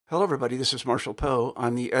Hello, everybody. This is Marshall Poe.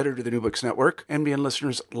 I'm the editor of the New Books Network. NBN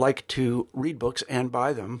listeners like to read books and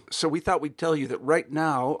buy them. So we thought we'd tell you that right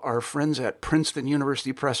now, our friends at Princeton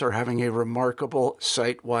University Press are having a remarkable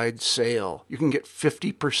site-wide sale. You can get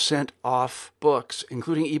 50% off books,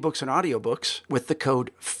 including ebooks and audiobooks, with the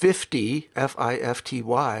code 50,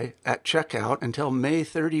 F-I-F-T-Y, at checkout until May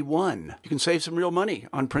 31. You can save some real money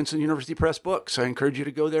on Princeton University Press books. I encourage you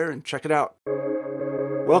to go there and check it out.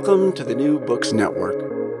 Welcome to the New Books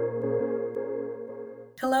Network.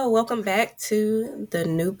 Hello, welcome back to the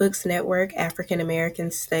New Books Network African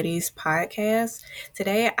American Studies podcast.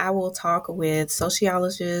 Today I will talk with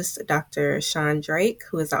sociologist Dr. Sean Drake,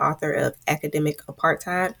 who is the author of Academic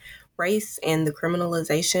Apartheid, Race and the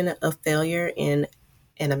Criminalization of Failure in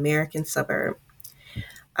an American Suburb.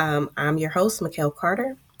 I'm your host, Mikkel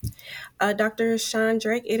Carter. Dr. Sean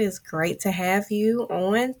Drake, it is great to have you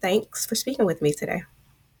on. Thanks for speaking with me today.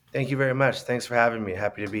 Thank you very much. Thanks for having me.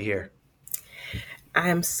 Happy to be here. I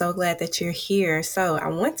am so glad that you're here. So I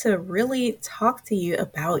want to really talk to you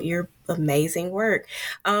about your amazing work.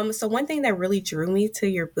 So one thing that really drew me to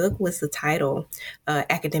your book was the title,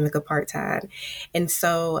 Academic Apartheid. And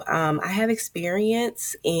so I have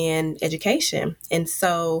experience in education. And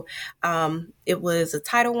so it was a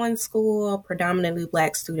Title I school, predominantly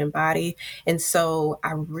Black student body. And so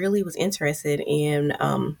I really was interested in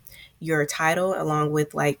your title, along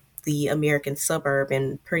with the American suburb,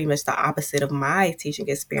 and pretty much the opposite of my teaching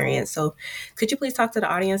experience. So could you please talk to the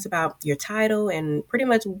audience about your title and pretty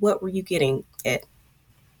much what were you getting at?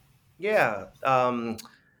 Yeah.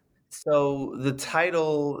 So the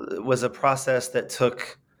title was a process that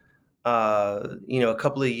took, a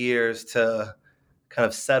couple of years to kind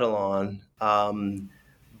of settle on.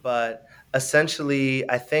 But essentially,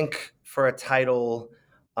 I think for a title,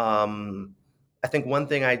 I think one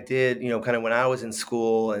thing I did, kind of when I was in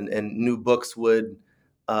school and new books would,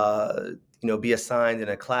 be assigned in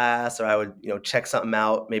a class, or I would, check something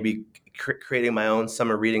out, maybe creating my own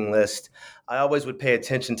summer reading list. I always would pay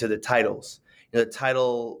attention to the titles. The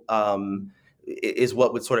title is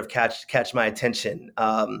what would sort of catch my attention.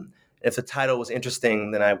 If the title was interesting,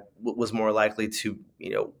 then I was more likely to,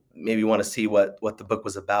 maybe want to see what the book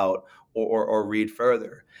was about or read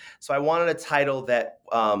further. So I wanted a title that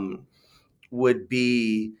would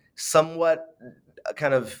be somewhat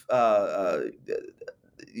kind of that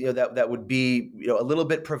would be a little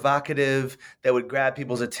bit provocative, that would grab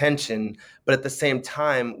people's attention, but at the same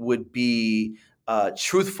time would be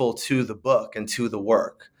truthful to the book and to the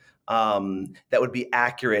work. That would be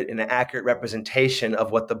accurate, and an accurate representation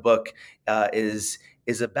of what the book is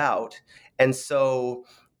about. And so,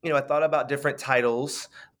 I thought about different titles.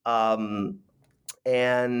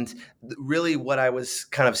 And really what I was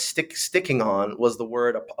kind of sticking on was the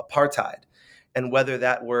word apartheid, and whether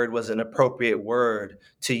that word was an appropriate word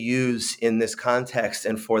to use in this context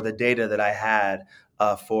and for the data that I had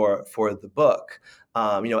for the book.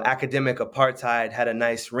 Academic apartheid had a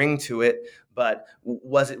nice ring to it, but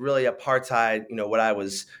was it really apartheid, what I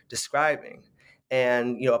was describing?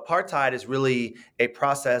 And, apartheid is really a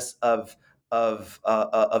process of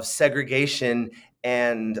segregation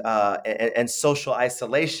and social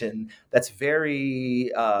isolation that's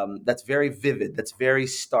very vivid, that's very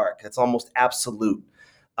stark, that's almost absolute,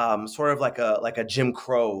 sort of like a Jim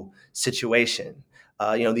Crow situation.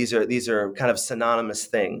 These are kind of synonymous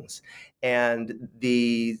things. And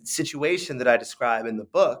the situation that I describe in the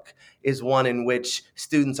book is one in which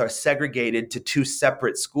students are segregated to two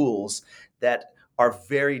separate schools that are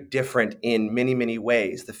very different in many, many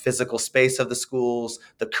ways. The physical space of the schools,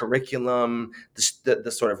 the curriculum,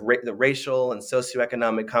 the sort of the racial and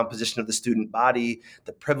socioeconomic composition of the student body,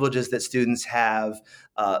 the privileges that students have,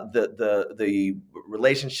 the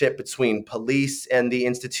relationship between police and the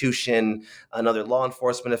institution and other law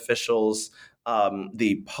enforcement officials,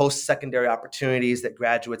 the post-secondary opportunities that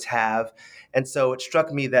graduates have. And so it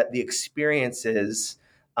struck me that the experiences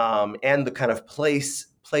and the kind of places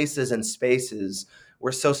and spaces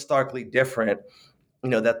were so starkly different,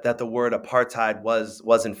 that the word apartheid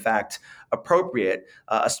was in fact appropriate,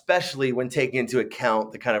 especially when taking into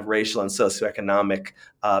account the kind of racial and socioeconomic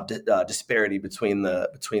disparity between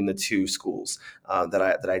the two schools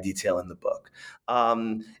that I detail in the book.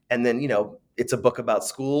 And then, it's a book about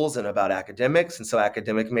schools and about academics, and so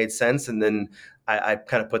academic made sense. And then I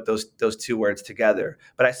kind of put those two words together.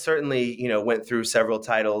 But I certainly, went through several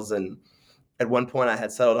titles, and at one point I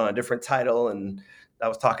had settled on a different title, and I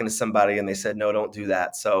was talking to somebody and they said, no, don't do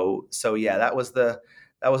that. So yeah, that was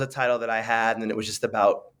a title that I had. And then it was just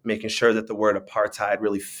about making sure that the word apartheid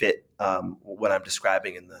really fit what I'm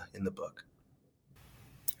describing in the book.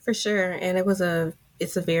 For sure. And it was a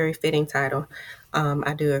it's a very fitting title.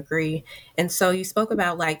 I do agree. And so you spoke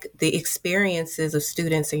about like the experiences of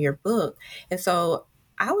students in your book. And so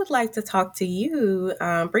I would like to talk to you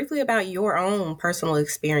briefly about your own personal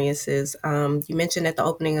experiences. You mentioned at the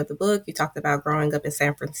opening of the book, you talked about growing up in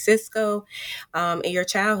San Francisco in your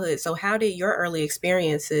childhood. So, how did your early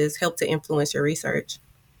experiences help to influence your research?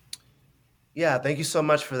 Yeah, thank you so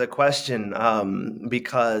much for the question.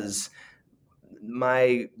 Because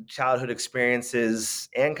my childhood experiences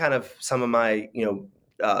and kind of some of my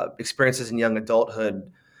experiences in young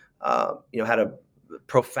adulthood had a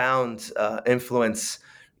profound influence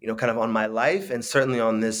kind of on my life and certainly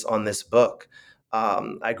on this book.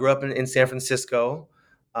 I grew up in San Francisco.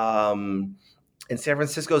 um, and San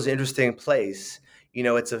Francisco is an interesting place.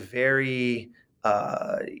 It's a very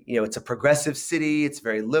it's a progressive city. It's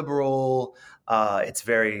very liberal. It's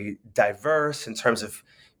very diverse in terms of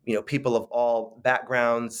people of all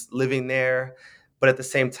backgrounds living there, but at the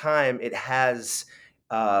same time, it has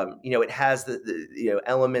it has the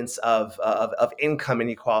elements of income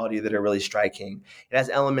inequality that are really striking. It has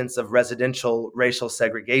elements of residential racial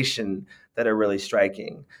segregation that are really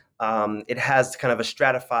striking. It has kind of a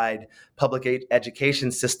stratified public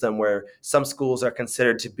education system where some schools are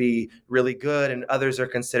considered to be really good and others are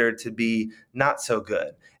considered to be not so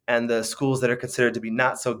good. And the schools that are considered to be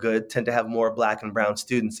not so good tend to have more Black and brown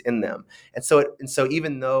students in them. And so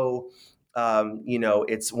even though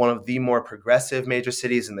it's one of the more progressive major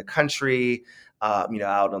cities in the country,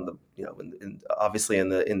 out on the, obviously in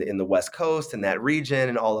the West Coast and that region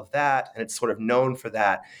and all of that, and it's sort of known for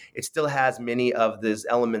that. It still has many of these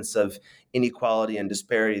elements of inequality and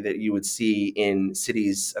disparity that you would see in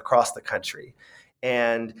cities across the country.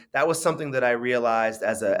 And that was something that I realized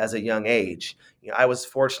as a young age. I was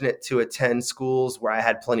fortunate to attend schools where I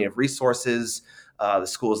had plenty of resources, the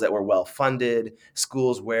schools that were well funded,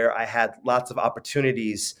 schools where I had lots of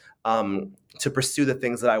opportunities to pursue the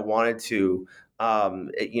things that I wanted to,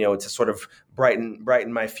 to sort of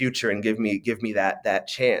brighten my future and give me that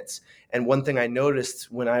chance. And one thing I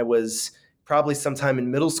noticed when I was probably sometime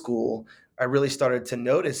in middle school, I really started to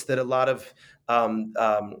notice that a lot of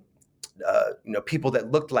people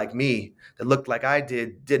that looked like me, that looked like I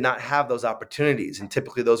did not have those opportunities. And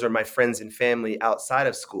typically those are my friends and family outside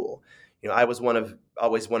of school. I was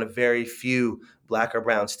always one of very few Black or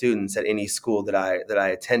brown students at any school that I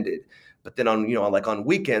attended. But then on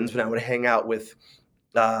weekends when I would hang out with,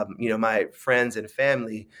 my friends and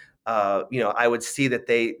family, I would see that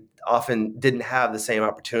they often didn't have the same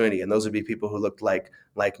opportunity. And those would be people who looked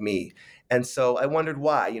like me. And so I wondered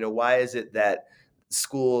why. Why is it that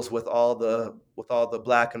schools with all the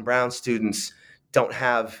Black and brown students don't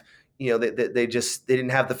have, they didn't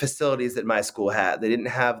have the facilities that my school had. They didn't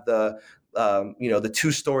have the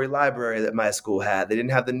two-story library that my school had. They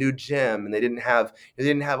didn't have the new gym, and they didn't have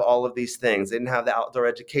all of these things. They didn't have the outdoor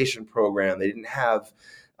education program. They didn't have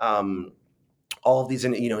all of these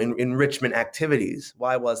enrichment activities.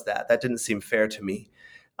 Why was that? That didn't seem fair to me.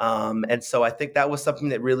 And so I think that was something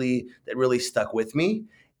that really stuck with me,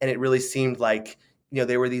 and it really seemed like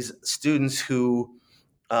there were these students who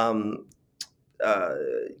I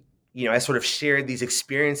sort of shared these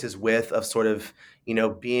experiences with, of sort of,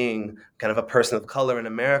 being kind of a person of color in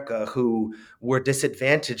America who were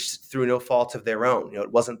disadvantaged through no fault of their own.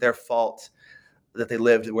 It wasn't their fault that they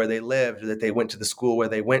lived where they lived, or that they went to the school where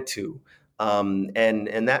they went to. And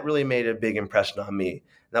that really made a big impression on me. And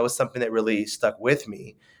that was something that really stuck with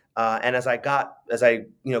me. And as I got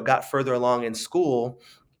further along in school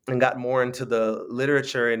and got more into the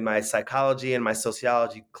literature in my psychology and my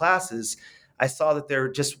sociology classes, I saw that there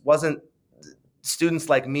just wasn't, students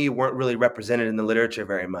like me weren't really represented in the literature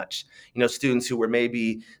very much. Students who were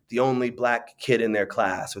maybe the only Black kid in their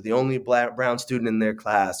class, or the only brown student in their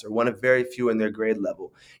class, or one of very few in their grade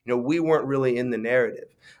level. We weren't really in the narrative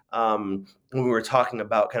when we were talking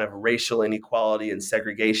about kind of racial inequality and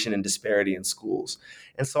segregation and disparity in schools.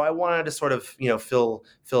 And so I wanted to sort of, fill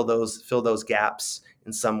those gaps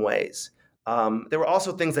in some ways. There were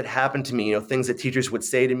also things that happened to me, things that teachers would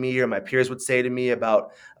say to me or my peers would say to me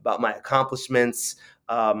about my accomplishments,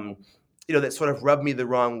 that sort of rubbed me the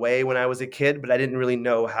wrong way when I was a kid, but I didn't really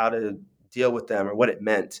know how to deal with them or what it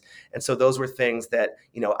meant. And so those were things that,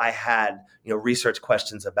 I had, research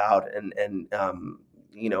questions about and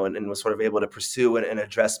was sort of able to pursue and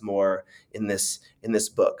address more in this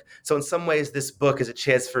book. So in some ways, this book is a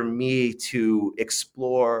chance for me to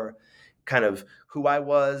explore kind of who I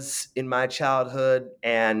was in my childhood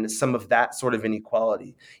and some of that sort of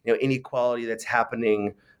inequality, inequality that's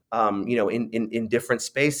happening, in different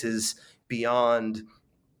spaces beyond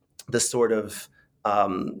the sort of,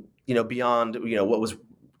 beyond, what was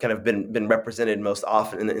kind of been represented most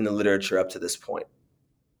often in the literature up to this point.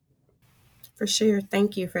 For sure.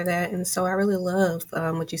 Thank you for that. And so I really love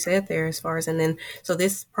what you said there as far as, and then, so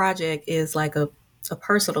this project is like a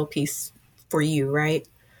personal piece for you, right?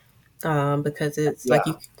 Because it's like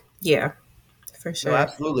you, yeah, for sure. No,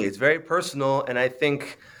 absolutely. It's very personal. And I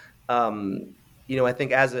think, I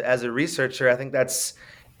think as a researcher, I think that's,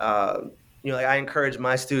 like I encourage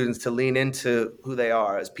my students to lean into who they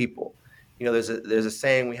are as people. There's a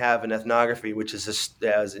saying we have in ethnography, which is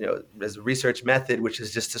as a research method, which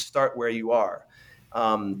is just to start where you are,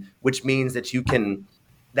 which means that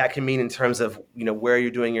that can mean in terms of where you're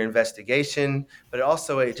doing your investigation, but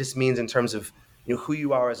also it just means in terms of who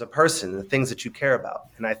you are as a person, the things that you care about.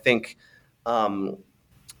 And I think I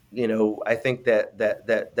think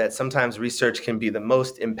that sometimes research can be the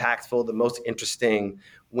most impactful, the most interesting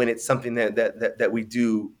when it's something that we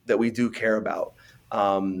do care about.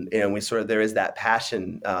 And there is that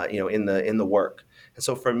passion, in the work. And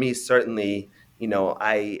so for me, certainly,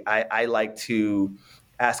 I like to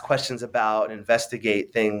ask questions about and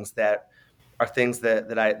investigate things that are things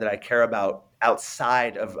that I care about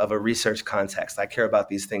outside of a research context. I care about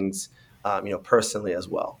these things, personally as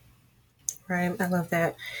well. Right. I love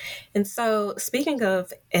that. And so speaking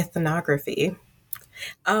of ethnography,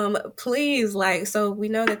 please, so we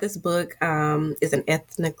know that this book is an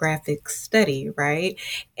ethnographic study, right?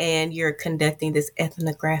 And you're conducting this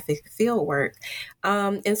ethnographic field work.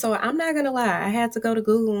 And so I'm not going to lie, I had to go to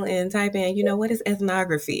Google and type in, what is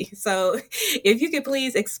ethnography? So if you could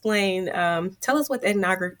please explain, tell us what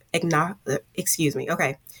ethnographic,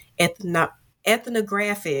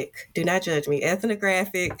 do not judge me,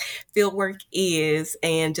 ethnographic fieldwork is,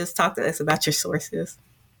 and just talk to us about your sources.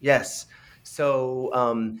 Yes.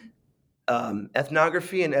 So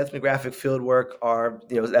ethnography and ethnographic fieldwork are,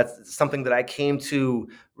 that's something that I came to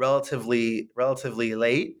relatively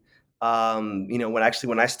late. When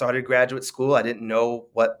I started graduate school, I didn't know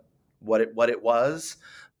what it was.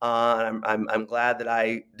 I'm glad that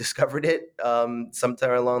I discovered it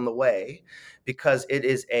sometime along the way, because it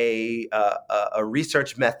is a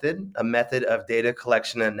research method, a method of data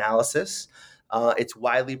collection and analysis. It's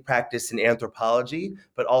widely practiced in anthropology,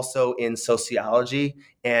 but also in sociology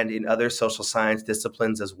and in other social science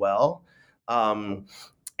disciplines as well. It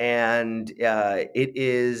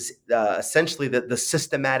is essentially the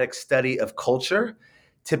systematic study of culture,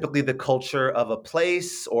 typically the culture of a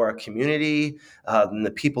place or a community, and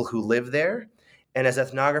the people who live there. And as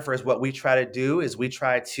ethnographers, what we try to do is we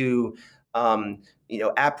try to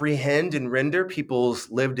apprehend and render people's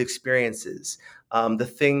lived experiences, the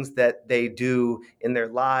things that they do in their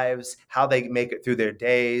lives, how they make it through their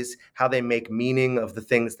days, how they make meaning of the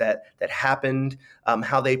things that happened,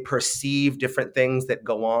 how they perceive different things that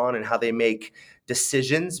go on, and how they make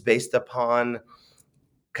decisions based upon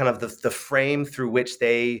kind of the frame through which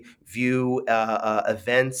they view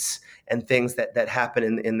events and things that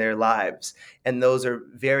happen in their lives. And those are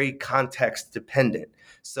very context dependent.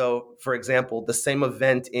 So, for example, the same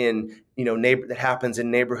event that happens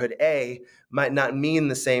in neighborhood A might not mean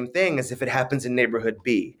the same thing as if it happens in neighborhood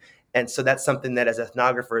B. And so that's something that as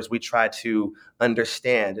ethnographers, we try to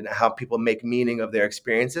understand, and how people make meaning of their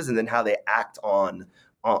experiences and then how they act on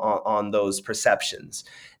those perceptions.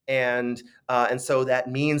 And so that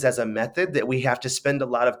means as a method that we have to spend a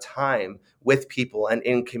lot of time with people and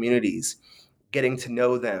in communities, getting to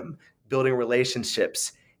know them, building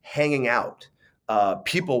relationships, hanging out,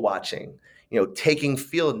 people watching, taking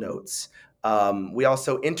field notes. We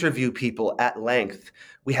also interview people at length.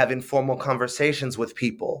 We have informal conversations with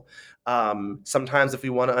people. Sometimes if we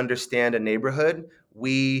want to understand a neighborhood,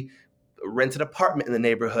 we rent an apartment in the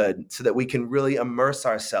neighborhood so that we can really immerse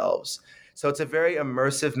ourselves. So it's a very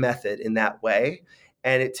immersive method in that way.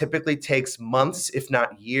 And it typically takes months, if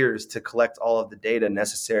not years, to collect all of the data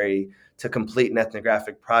necessary to complete an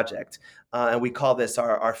ethnographic project. And we call this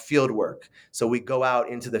our field work. So we go out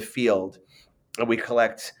into the field and we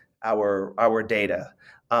collect our data.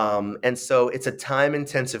 And so it's a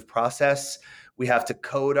time-intensive process. We have to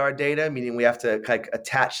code our data, meaning we have to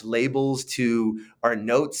attach labels to our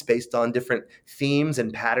notes based on different themes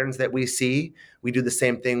and patterns that we see. We do the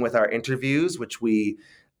same thing with our interviews, which we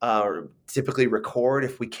typically record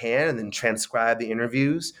if we can, and then transcribe the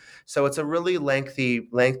interviews. So it's a really lengthy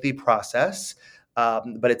process,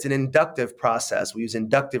 but it's an inductive process. We use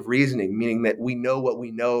inductive reasoning, meaning that we know what we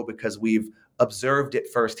know because we've observed it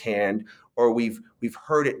firsthand, or we've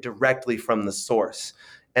heard it directly from the source.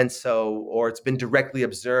 And so, or it's been directly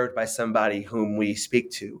observed by somebody whom we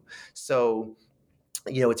speak to. So,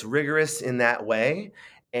 it's rigorous in that way.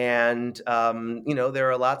 And, there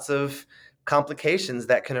are lots of complications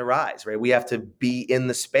that can arise, right? We have to be in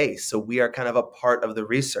the space. So we are kind of a part of the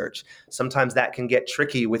research. Sometimes that can get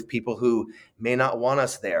tricky with people who may not want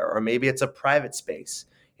us there, or maybe it's a private space.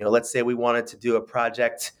 Let's say we wanted to do a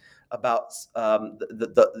project about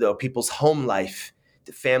the people's home life,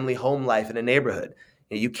 the family home life in a neighborhood.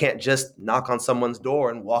 You can't just knock on someone's door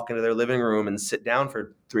and walk into their living room and sit down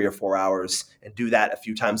for 3 or 4 hours and do that a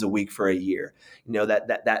few times a week for a year.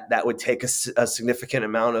 That would take a significant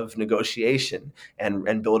amount of negotiation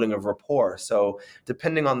and building of rapport. So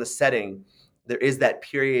depending on the setting, there is that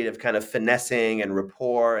period of kind of finessing and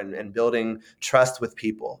rapport and building trust with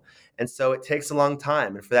people. And so it takes a long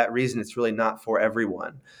time. And for that reason, it's really not for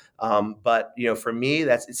everyone. But for me,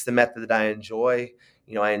 it's the method that I enjoy.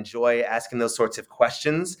 I enjoy asking those sorts of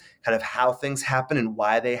questions, kind of how things happen and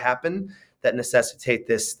why they happen, that necessitate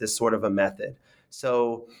this sort of a method.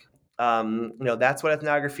 So, that's what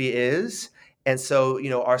ethnography is. And so,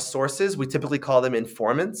 our sources, we typically call them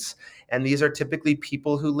informants. And these are typically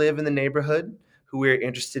people who live in the neighborhood who we're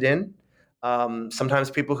interested in.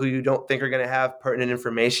 Sometimes people who you don't think are going to have pertinent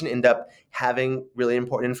information end up having really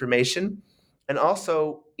important information. And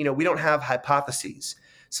also, we don't have hypotheses.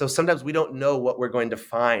 So sometimes we don't know what we're going to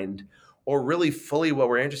find or really fully what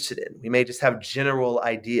we're interested in. We may just have general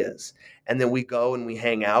ideas. And then we go and we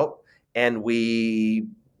hang out and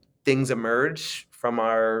things emerge from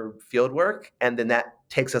our field work, and then that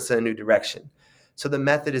takes us in a new direction. So the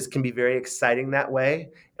method can be very exciting that way,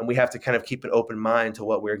 and we have to kind of keep an open mind to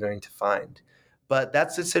what we're going to find. But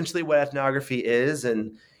that's essentially what ethnography is,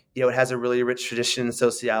 and it has a really rich tradition in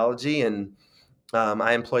sociology, and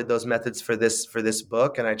I employed those methods for this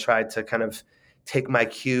book, and I tried to kind of take my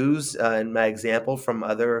cues and my example from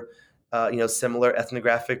other similar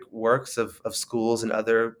ethnographic works of schools and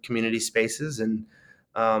other community spaces, and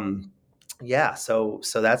so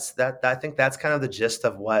that's that. I think that's kind of the gist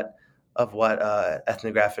of what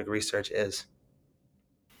ethnographic research is.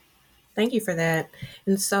 Thank you for that.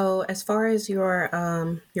 And so, as far as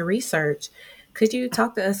your research, could you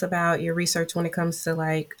talk to us about your research when it comes to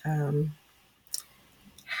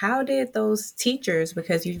how did those teachers,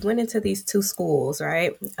 because you went into these two schools,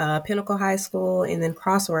 right? Pinnacle High School and then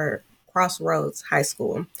Crossroads High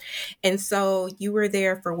School. And so you were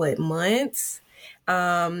there for what, months?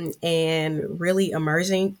 And really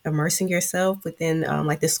immersing yourself within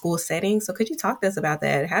the school setting. So could you talk to us about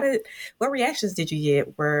that? What reactions did you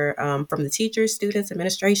get? Were from the teachers, students,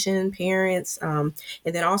 administration, parents, and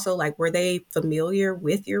then also were they familiar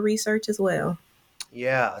with your research as well?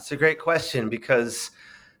 Yeah, it's a great question because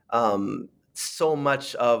so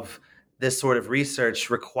much of this sort of research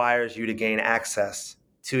requires you to gain access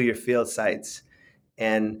to your field sites.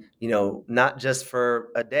 And, not just for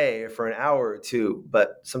a day or for an hour or two,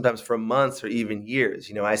 but sometimes for months or even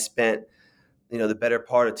years. I spent, the better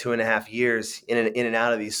part of 2.5 years in and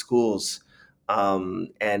out of these schools, and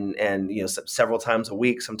several times a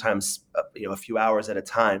week, sometimes, a few hours at a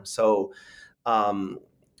time. So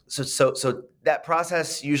that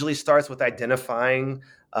process usually starts with identifying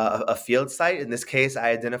a field site. In this case, I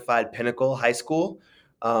identified Pinnacle High School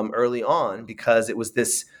early on because it was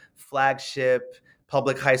this flagship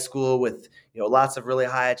public high school with lots of really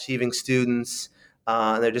high achieving students.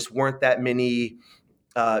 There just weren't that many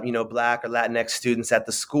Black or Latinx students at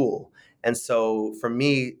the school. And so for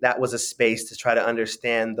me, that was a space to try to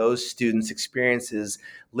understand those students' experiences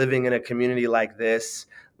living in a community like this,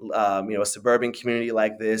 a suburban community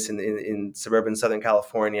like this in suburban Southern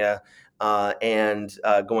California, and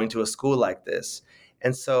going to a school like this.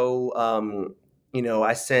 And so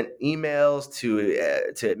I sent emails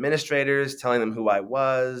to administrators telling them who I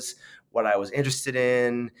was, what I was interested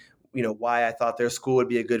in, why I thought their school would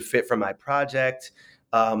be a good fit for my project.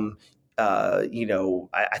 I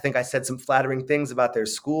think I said some flattering things about their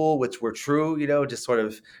school, which were true, just sort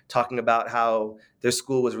of talking about how their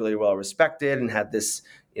school was really well respected and had this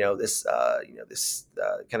kind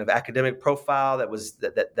of academic profile that was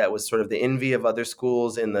sort of the envy of other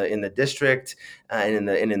schools in the district and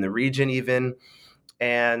in the region even.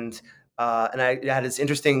 And I had this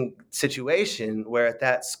interesting situation where at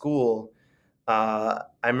that school, I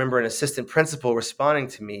remember an assistant principal responding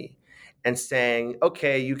to me and saying,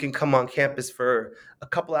 okay, you can come on campus for a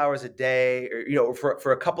couple hours a day, or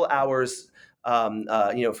for a couple hours,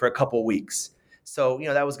 for a couple weeks. So,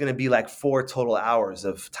 that was going to be like 4 total hours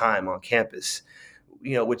of time on campus,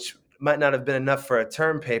 which might not have been enough for a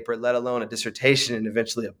term paper, let alone a dissertation and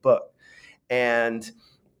eventually a book. And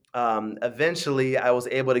eventually I was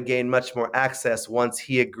able to gain much more access once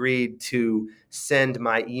he agreed to send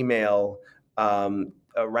my email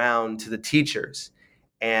around to the teachers.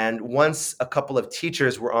 And once a couple of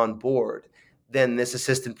teachers were on board, then this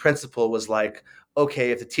assistant principal was like,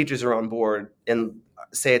 okay, if the teachers are on board and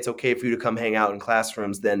say it's okay for you to come hang out in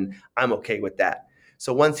classrooms, then I'm okay with that.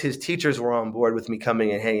 So once his teachers were on board with me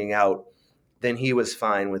coming and hanging out, then he was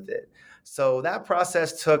fine with it. So that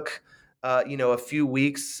process took, a few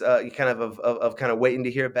weeks, of waiting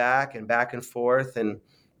to hear back and forth and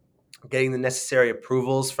getting the necessary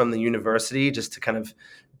approvals from the university just to kind of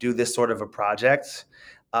do this sort of a project.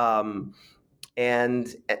 And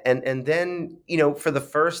then, for the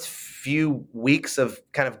first few weeks of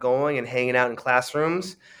kind of going and hanging out in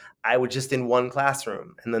classrooms, I was just in one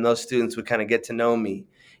classroom, and then those students would kind of get to know me.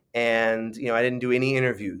 And, I didn't do any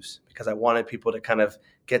interviews because I wanted people to kind of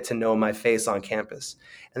get to know my face on campus.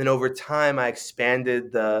 And then over time, I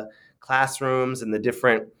expanded the classrooms and the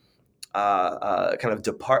different kind of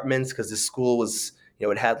departments, because this school was,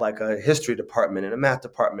 it had like a history department and a math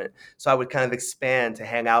department. So I would kind of expand to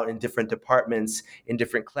hang out in different departments, in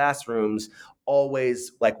different classrooms,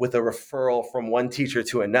 always like with a referral from one teacher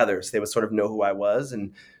to another. So they would sort of know who I was.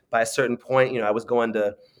 And by a certain point, I was going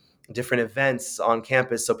to different events on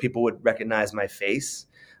campus so people would recognize my face.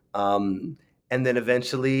 And then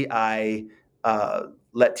eventually I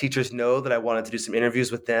let teachers know that I wanted to do some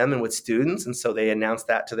interviews with them and with students. And so they announced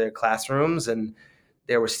that to their classrooms, and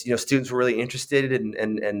there were, students were really interested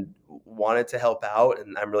and wanted to help out.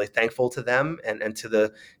 And I'm really thankful to them and to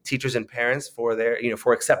the teachers and parents for their,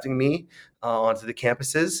 for accepting me onto the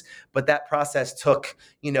campuses. But that process took,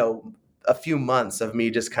 a few months of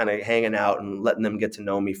me just kind of hanging out and letting them get to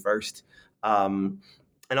know me first. And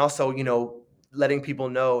also, letting people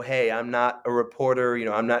know, hey, I'm not a reporter,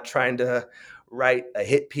 I'm not trying to write a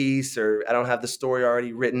hit piece, or I don't have the story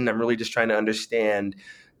already written. I'm really just trying to understand,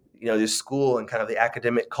 this school and kind of the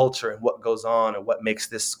academic culture and what goes on and what makes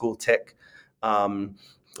this school tick. And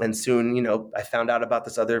soon, I found out about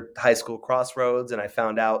this other high school, Crossroads, and I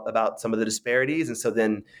found out about some of the disparities. And so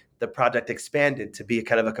then the project expanded to be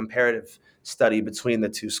kind of a comparative study between the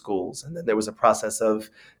two schools. And then there was a process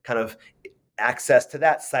of kind of access to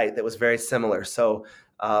that site that was very similar. So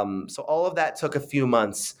all of that took a few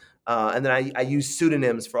months. And then I used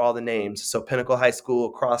pseudonyms for all the names. So Pinnacle High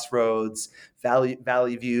School, Crossroads,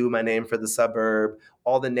 Valley View, my name for the suburb,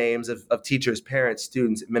 all the names of teachers, parents,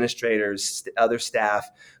 students, administrators, other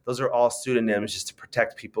staff. Those are all pseudonyms just to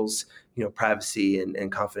protect people's, privacy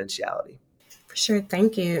and confidentiality. For sure.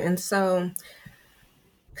 Thank you. And so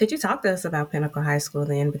could you talk to us about Pinnacle High School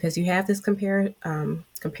then? Because you have this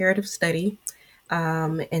comparative study.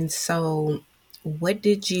 And so what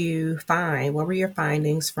did you find? What were your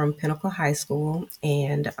findings from Pinnacle High School?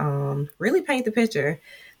 And really paint the picture,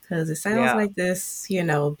 because it sounds like this,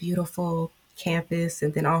 beautiful campus.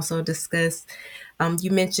 And then also discuss, you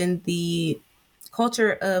mentioned the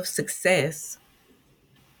culture of success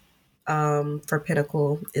for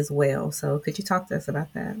Pinnacle as well. So could you talk to us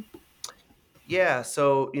about that? Yeah.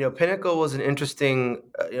 So, Pinnacle was an interesting,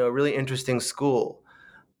 really interesting school.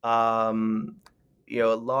 A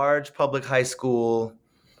large public high school,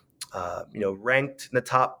 ranked in the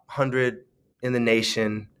top 100 in the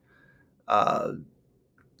nation, a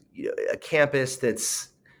campus that's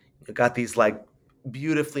got these like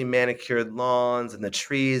beautifully manicured lawns, and the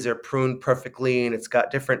trees are pruned perfectly, and it's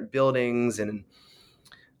got different buildings and,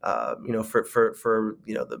 for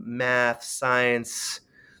the math, science,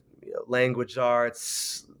 language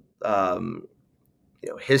arts,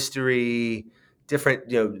 history, different,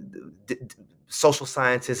 social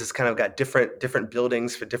sciences has kind of got different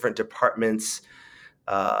buildings for different departments,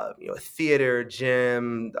 theater,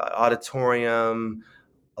 gym, auditorium,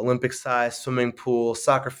 Olympic-sized swimming pool,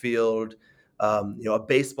 soccer field, a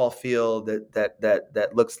baseball field that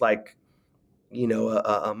looks like,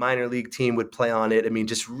 a minor league team would play on it. I mean,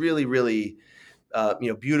 just really, really,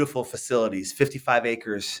 beautiful facilities, 55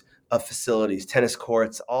 acres of facilities, tennis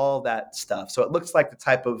courts, all that stuff. So it looks like the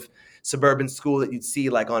type of suburban school that you'd see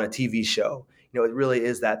like on a TV show. It really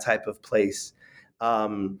is that type of place.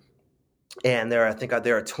 And I think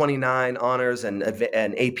there are 29 honors and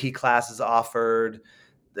AP classes offered.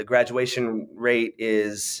 The graduation rate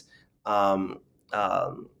is almost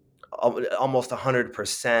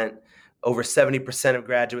 100%. Over 70% of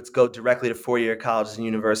graduates go directly to four-year colleges and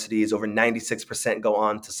universities. Over 96% go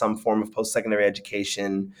on to some form of post-secondary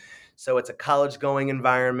education. So it's a college-going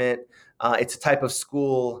environment. It's a type of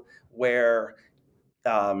school where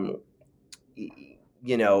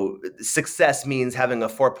success means having a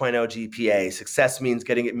 4.0 GPA. Success means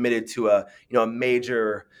getting admitted to a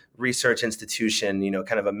major research institution,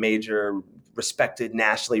 kind of a major, respected,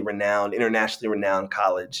 nationally renowned, internationally renowned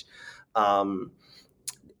college.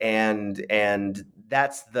 And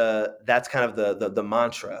that's kind of the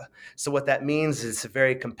mantra. So what that means is it's a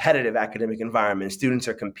very competitive academic environment. Students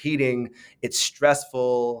are competing. It's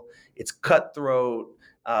stressful. It's cutthroat.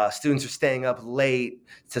 Students are staying up late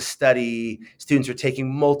to study. Students are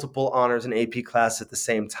taking multiple honors and AP classes at the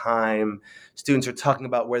same time. Students are talking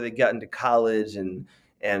about where they got into college and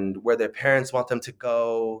where their parents want them to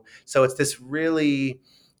go. So it's this really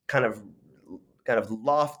kind of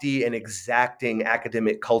lofty and exacting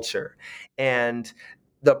academic culture. And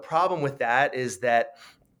the problem with that is that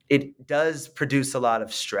it does produce a lot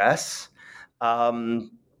of stress.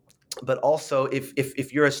 But also,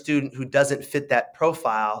 if you're a student who doesn't fit that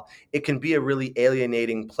profile, it can be a really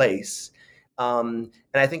alienating place. And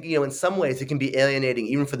I think, in some ways it can be alienating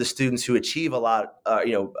even for the students who achieve a lot,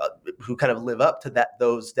 who kind of live up to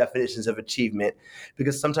those definitions of achievement,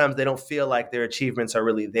 because sometimes they don't feel like their achievements are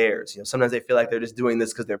really theirs. Sometimes they feel like they're just doing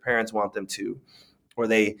this because their parents want them to, or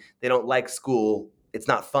they don't like school. It's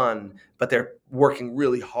not fun, but they're working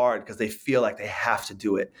really hard because they feel like they have to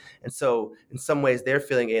do it. And so in some ways they're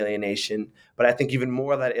feeling alienation, but I think even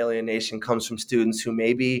more of that alienation comes from students who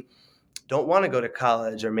maybe don't want to go to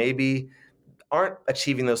college, or maybe aren't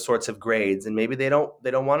achieving those sorts of grades, and maybe they don't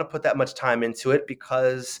want to put that much time into it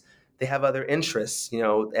because they have other interests,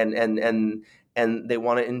 and they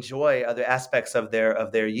want to enjoy other aspects of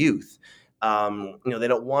their youth. They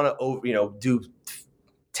don't want to do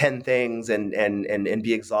 10 things and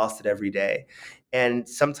be exhausted every day. And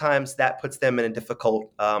sometimes that puts them in a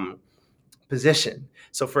difficult position.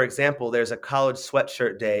 So for example, there's a college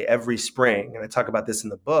sweatshirt day every spring, and I talk about this in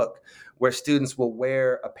the book, where students will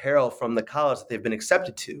wear apparel from the college that they've been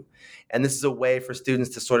accepted to. And this is a way for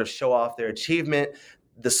students to sort of show off their achievement.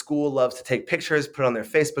 The school loves to take pictures, put it on their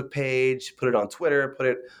Facebook page, put it on Twitter, put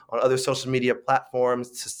it on other social media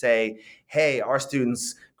platforms to say, hey, our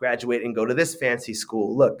students graduate and go to this fancy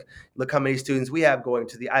school. Look how many students we have going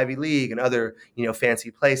to the Ivy League and other,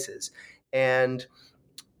 fancy places. And,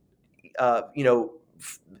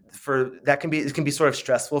 it can be sort of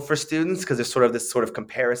stressful for students because there's sort of this sort of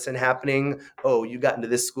comparison happening. Oh, you got into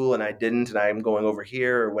this school and I didn't, and I'm going over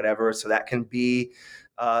here or whatever. So that can be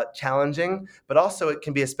challenging, but also it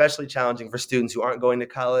can be especially challenging for students who aren't going to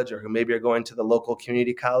college or who maybe are going to the local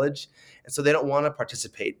community college. And so they don't want to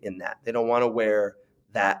participate in that. They don't want to wear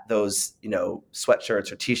those,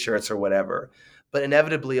 sweatshirts or t-shirts or whatever. But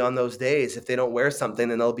inevitably on those days, if they don't wear something,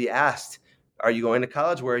 then they'll be asked, are you going to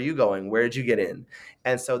college? Where are you going? Where did you get in?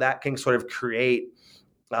 And so that can sort of create,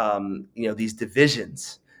 these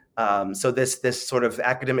divisions. So this sort of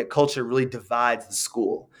academic culture really divides the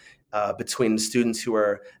school between students who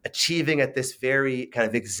are achieving at this very kind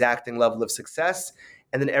of exacting level of success,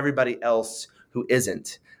 and then everybody else who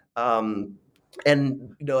isn't. And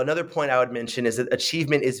another point I would mention is that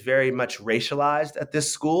achievement is very much racialized at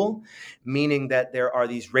this school, meaning that there are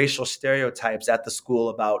these racial stereotypes at the school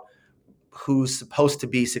about who's supposed to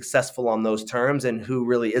be successful on those terms and who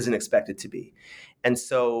really isn't expected to be. And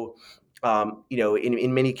so,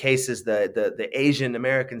 in many cases, the Asian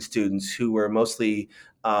American students who were mostly,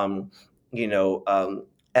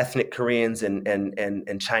 ethnic Koreans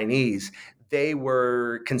and Chinese, they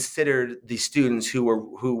were considered the students who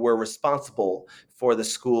were responsible for the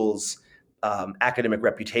school's academic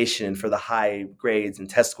reputation and for the high grades and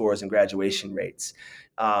test scores and graduation rates.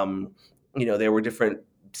 There were different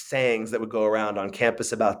sayings that would go around on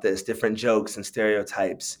campus about this, different jokes and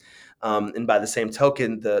stereotypes. And by the same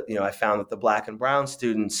token, I found that the Black and brown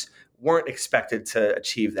students weren't expected to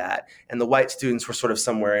achieve that, and the white students were sort of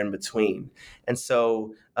somewhere in between. And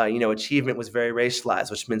so, achievement was very racialized,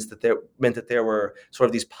 which meant that there were sort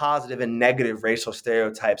of these positive and negative racial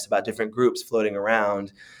stereotypes about different groups floating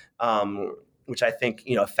around, which I think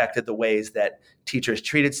affected the ways that teachers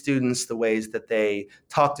treated students, the ways that they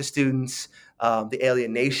talked to students, the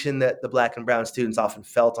alienation that the Black and brown students often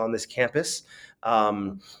felt on this campus,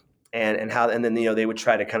 and then they would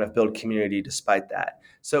try to kind of build community despite that.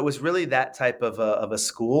 So it was really that type of a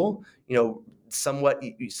school, somewhat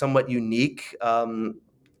unique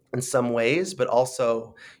in some ways, but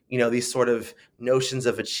also these sort of notions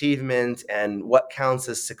of achievement and what counts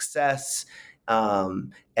as success,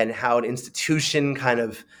 and how an institution kind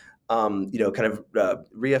of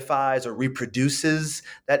reifies or reproduces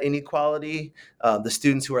that inequality. The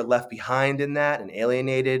students who are left behind in that and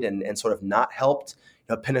alienated and sort of not helped.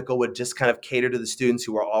 Pinnacle would just kind of cater to the students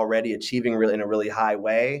who are already achieving in a really high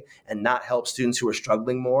way and not help students who are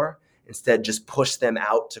struggling more. Instead, just push them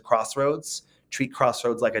out to Crossroads, treat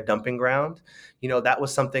Crossroads like a dumping ground. That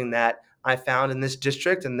was something that I found in this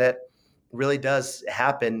district, and that really does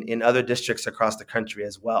happen in other districts across the country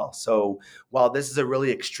as well. So while this is a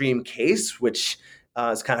really extreme case, which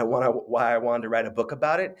It's kind of why I wanted to write a book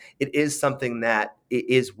about it. It is something that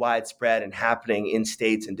is widespread and happening in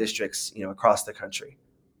states and districts, across the country.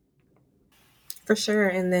 For sure.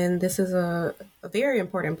 And then this is a very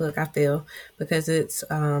important book, I feel, because it's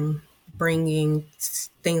bringing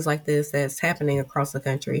things like this that's happening across the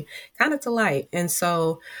country kind of to light. And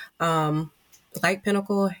so, like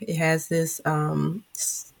Pinnacle, it has this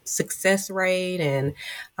success rate and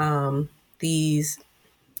these,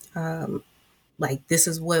 like, this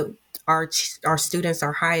is what our students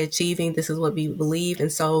are high achieving. This is what we believe.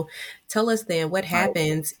 And so tell us then what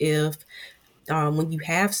happens if when you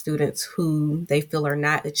have students who they feel are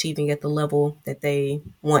not achieving at the level that they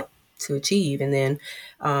want to achieve. And then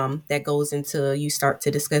that goes into, you start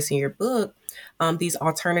to discuss in your book, these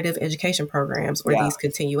alternative education programs or these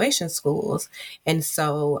continuation schools. And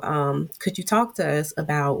so could you talk to us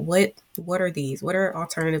about what are these? What are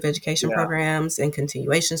alternative education programs and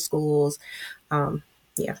continuation schools?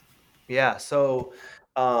 Yeah. So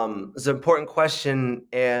it's an important question.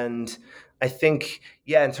 And I think,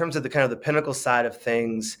 in terms of the kind of the Pinnacle side of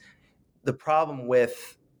things, the problem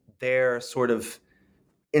with their sort of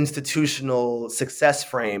institutional success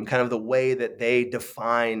frame, kind of the way that they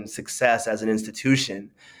define success as an institution,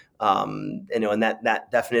 and that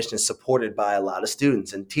definition is supported by a lot of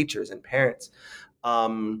students and teachers and parents.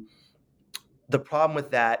 The problem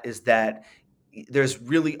with that is that there's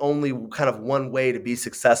really only kind of one way to be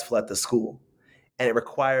successful at the school, and it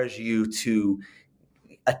requires you to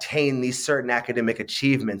attain these certain academic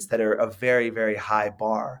achievements that are a very, very high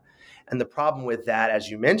bar. And the problem with that,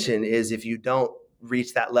 as you mentioned, is if you don't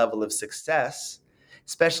reach that level of success,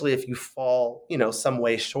 especially if you fall, some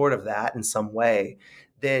way short of that in some way,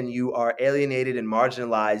 then you are alienated and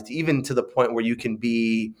marginalized, even to the point where you can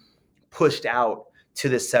be pushed out to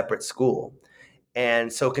this separate school.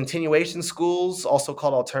 And so continuation schools, also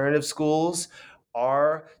called alternative schools,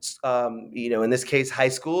 are, in this case, high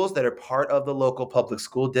schools that are part of the local public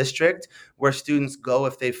school district, where students go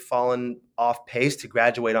if they've fallen off pace to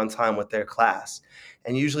graduate on time with their class.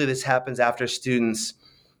 And usually this happens after students,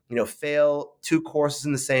 fail 2 courses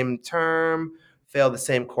in the same term, fail the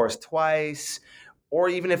same course twice, or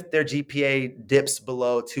even if their GPA dips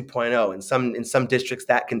below 2.0. In some districts,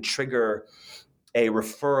 that can trigger a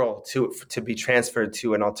referral to be transferred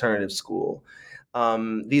to an alternative school.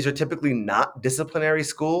 These are typically not disciplinary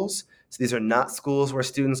schools. So these are not schools where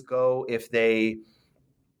students go if they,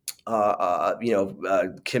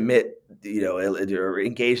 commit, or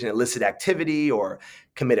engage in illicit activity or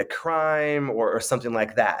commit a crime or something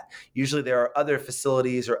like that. Usually there are other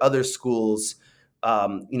facilities or other schools,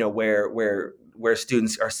 where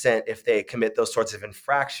students are sent if they commit those sorts of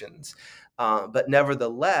infractions. But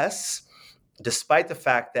nevertheless, despite the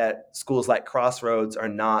fact that schools like Crossroads are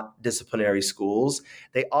not disciplinary schools,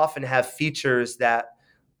 they often have features that,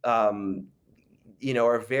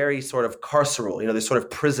 are very sort of carceral. They're sort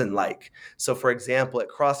of prison-like. So, for example, at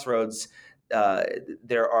Crossroads,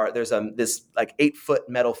 there's this like 8-foot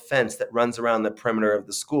metal fence that runs around the perimeter of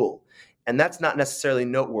the school, and that's not necessarily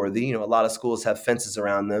noteworthy. A lot of schools have fences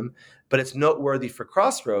around them, but it's noteworthy for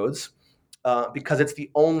Crossroads because it's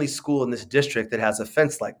the only school in this district that has a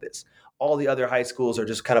fence like this. All the other high schools are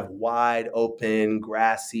just kind of wide open,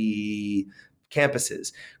 grassy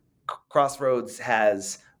campuses. Crossroads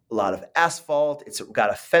has a lot of asphalt. It's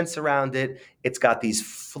got a fence around it. It's got these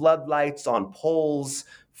floodlights on poles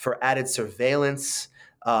for added surveillance,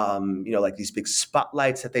 like these big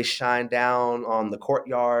spotlights that they shine down on the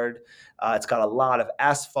courtyard. It's got a lot of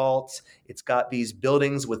asphalt. It's got these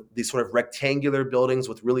buildings with these sort of rectangular buildings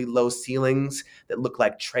with really low ceilings that look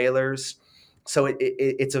like trailers. So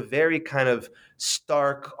it's a very kind of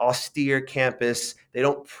stark, austere campus. They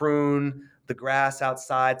don't prune the grass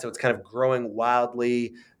outside, so it's kind of growing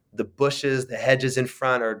wildly. The bushes, the hedges in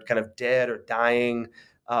front are kind of dead or dying.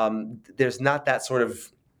 There's not that sort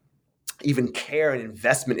of even care and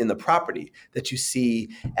investment in the property that you see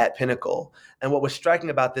at Pinnacle. And what was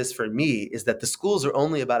striking about this for me is that the schools are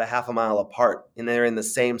only about a half a mile apart, and they're in the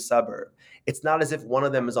same suburb. It's not as if one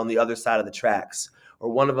of them is on the other side of the tracks,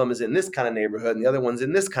 or one of them is in this kind of neighborhood and the other one's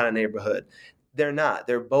in this kind of neighborhood. They're not.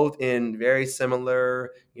 They're both in very similar,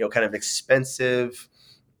 kind of expensive,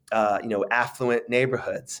 affluent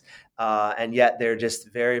neighborhoods. And yet they're just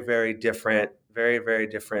very, very different, very, very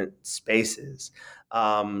different spaces.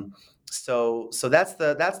 So that's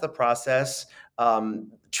the process.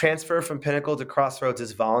 Transfer from Pinnacle to Crossroads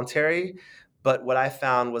is voluntary. But what I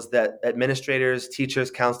found was that administrators,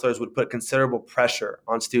 teachers, counselors would put considerable pressure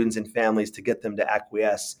on students and families to get them to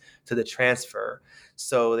acquiesce to the transfer.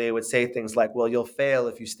 So they would say things like, well, you'll fail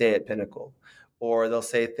if you stay at Pinnacle. or they'll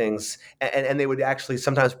say things, and they would actually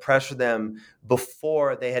sometimes pressure them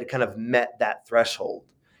before they had kind of met that threshold.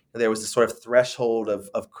 There was this sort of threshold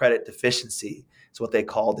of credit deficiency, is what they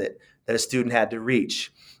called it, that a student had to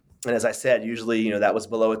reach. And as I said, usually, that was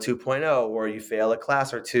below a 2.0, or you fail a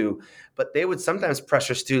class or two. But they would sometimes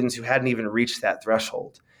pressure students who hadn't even reached that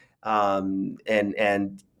threshold. And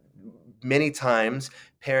many times,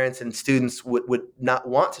 parents and students would not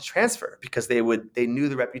want to transfer because they knew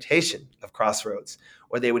the reputation of Crossroads,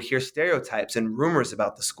 or they would hear stereotypes and rumors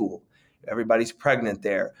about the school. Everybody's pregnant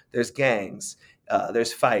there. There's gangs.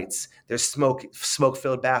 There's fights. There's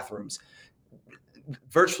smoke-filled bathrooms.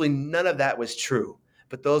 Virtually none of that was true,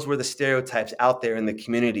 but those were the stereotypes out there in the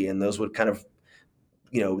community, and those would kind of,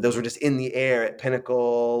 those were just in the air at Pinnacle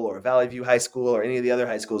or Valley View High School or any of the other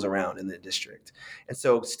high schools around in the district. And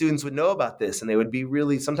so students would know about this, and they would be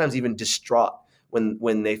really sometimes even distraught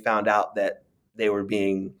when they found out that they were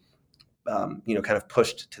being, kind of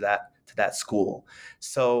pushed to that school.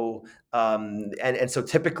 So, and so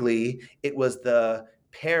typically it was the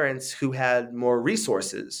parents who had more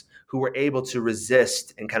resources who were able to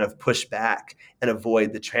resist and kind of push back and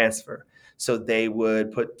avoid the transfer. So they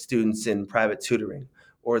would put students in private tutoring,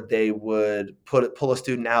 or they would pull a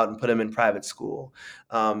student out and put them in private school.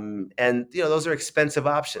 And, those are expensive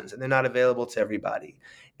options, and they're not available to everybody.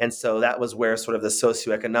 And so that was where sort of the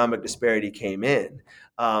socioeconomic disparity came in.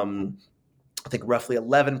 I think roughly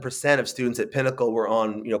 11% of students at Pinnacle were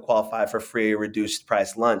on, qualify for free or reduced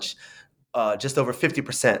price lunch. Just over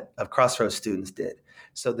 50% of Crossroads students did.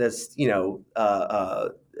 So there's, you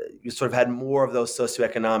sort of had more of those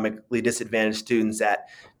socioeconomically disadvantaged students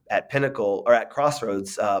at Pinnacle or at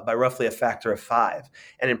Crossroads by roughly a factor of 5.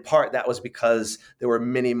 And in part, that was because there were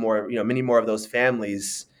many more of those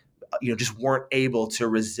families just weren't able to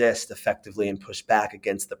resist effectively and push back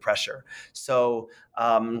against the pressure. So,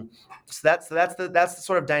 that's the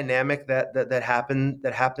sort of dynamic that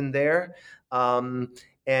happened there.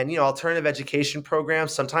 And alternative education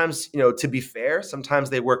programs, sometimes, to be fair, sometimes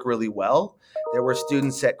they work really well. There were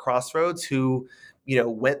students at Crossroads who,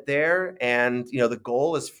 went there, and, the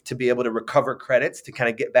goal is to be able to recover credits to kind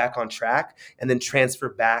of get back on track and then transfer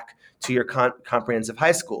back to your comprehensive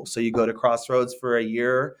high school. So you go to Crossroads for a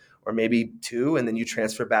year or maybe 2, and then you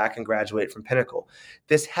transfer back and graduate from Pinnacle.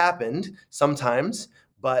 This happened sometimes,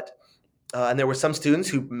 but and there were some students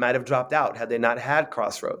who might have dropped out had they not had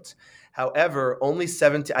Crossroads. However,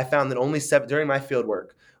 I found that during my field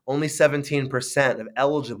work, only 17% of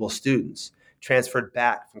eligible students transferred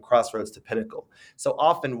back from Crossroads to Pinnacle. So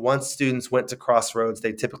often, once students went to Crossroads,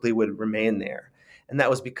 they typically would remain there. And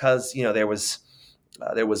that was because,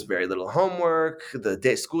 there was very little homework.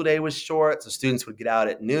 The school day was short, so students would get out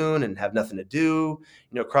at noon and have nothing to do.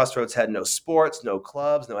 Crossroads had no sports, no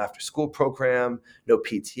clubs, no after-school program, no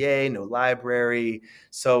PTA, no library.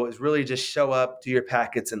 So it was really just show up, do your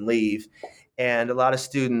packets, and leave. And a lot of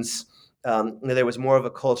students, there was more of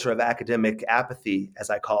a culture of academic apathy, as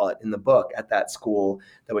I call it in the book, at that school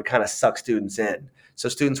that would kind of suck students in. So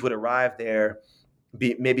students would arrive there,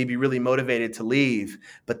 be really motivated to leave,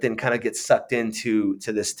 but then kind of get sucked into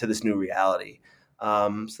this new reality.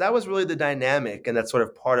 So that was really the dynamic, and that's sort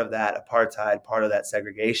of part of that apartheid, part of that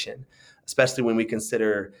segregation, especially when we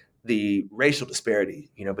consider the racial disparity,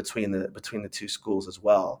 between the two schools as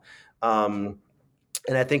well.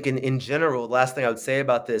 And I think in general, the last thing I would say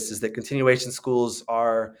about this is that continuation schools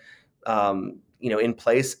are, in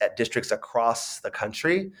place at districts across the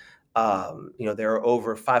country. There are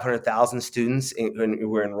over 500,000 students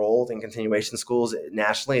who are enrolled in continuation schools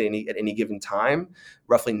nationally at any given time,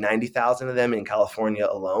 roughly 90,000 of them in California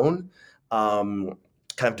alone. Kind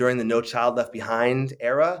of during the No Child Left Behind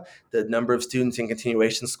era, the number of students in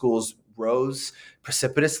continuation schools rose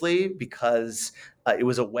precipitously because it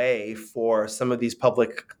was a way for some of these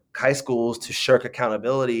public high schools to shirk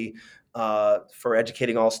accountability for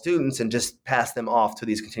educating all students and just pass them off to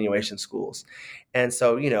these continuation schools. And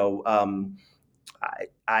so,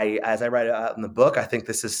 I as I write out in the book, I think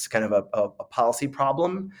this is kind of a policy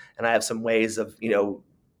problem, and I have some ways of,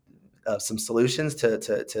 some solutions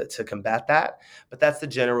to combat that. But that's the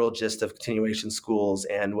general gist of continuation schools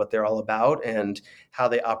and what they're all about and how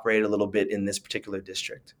they operate a little bit in this particular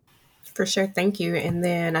district. For sure. Thank you. And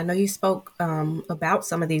then I know you spoke about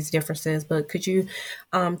some of these differences, but could you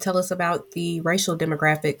tell us about the racial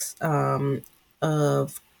demographics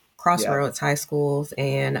of Crossroads High Schools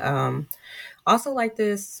and also like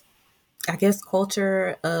this, I guess,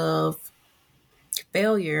 culture of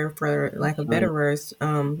failure, for lack of better words,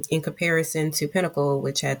 in comparison to Pinnacle,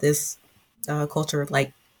 which had this culture of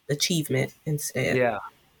like achievement instead?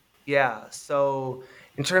 Yeah. So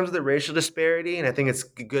In terms of the racial disparity, and I think it's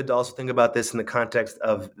good to also think about this in the context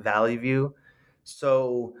of Valley View.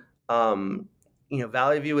 So,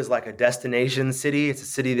 Valley View is like a destination city. It's a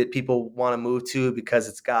city that people want to move to because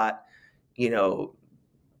it's got,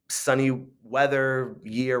 sunny weather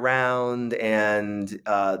year round, and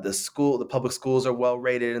the public schools are well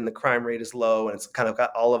rated, and the crime rate is low, and it's kind of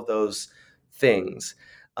got all of those things.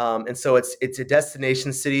 And so it's a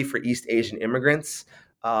destination city for East Asian immigrants.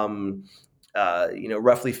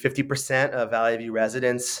 Roughly 50% of Valley View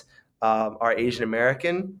residents are Asian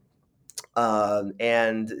American,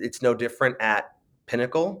 and it's no different at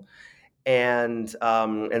Pinnacle. And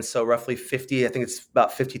so roughly 50, I think it's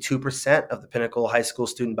about 52% of the Pinnacle High School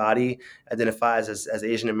student body identifies as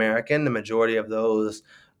Asian American. The majority of those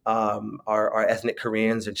are ethnic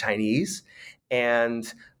Koreans or Chinese,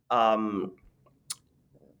 and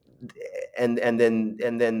then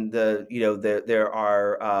there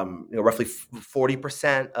are roughly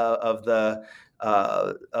 40% of the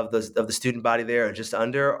student body there, or just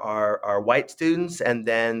under, are white students, and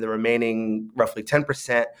then the remaining roughly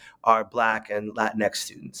 10% are Black and Latinx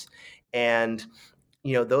students. And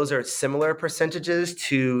those are similar percentages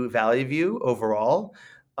to Valley View overall,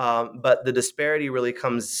 but the disparity really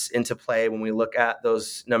comes into play when we look at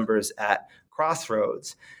those numbers at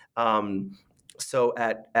Crossroads. So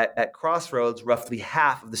at Crossroads, roughly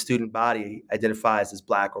half of the student body identifies as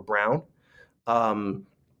Black or brown.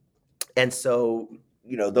 And so,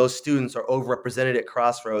 those students are overrepresented at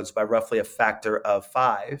Crossroads by roughly a factor of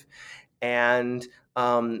 5. And,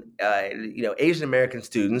 Asian American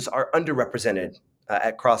students are underrepresented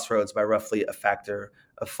at Crossroads by roughly a factor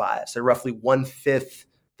of 5. So roughly 1/5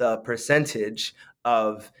 the percentage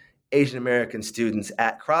of Asian American students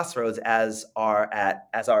at Crossroads as are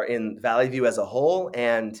in Valley View as a whole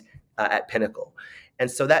and at Pinnacle. And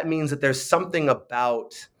so that means that there's something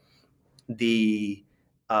about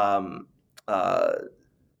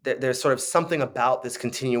there's sort of something about this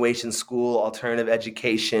continuation school alternative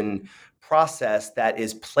education process that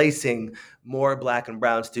is placing more Black and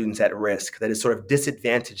brown students at risk, that is sort of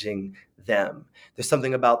disadvantaging them. There's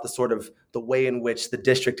something about the way in which the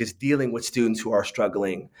district is dealing with students who are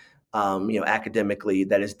struggling academically,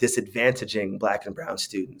 that is disadvantaging Black and brown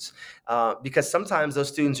students. Because sometimes those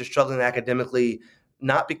students are struggling academically,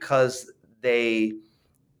 not because they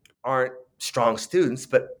aren't strong students,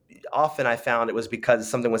 but often I found it was because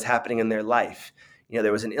something was happening in their life.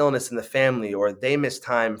 There was an illness in the family, or they missed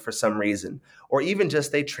time for some reason, or even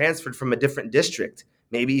just they transferred from a different district,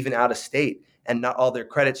 maybe even out of state, and not all their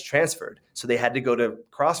credits transferred. So they had to go to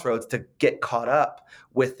Crossroads to get caught up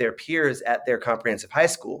with their peers at their comprehensive high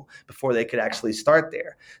school before they could actually start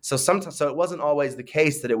there. So it wasn't always the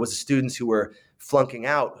case that it was students who were flunking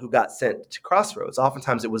out who got sent to Crossroads.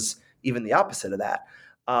 Oftentimes it was even the opposite of that.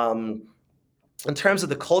 In terms of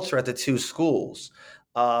the culture at the two schools,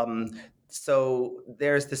 so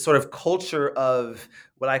there's this sort of culture of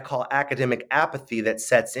what I call academic apathy that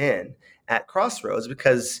sets in at Crossroads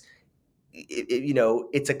because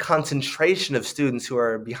it's a concentration of students who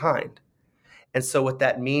are behind. And so what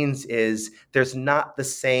that means is there's not the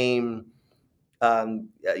same, and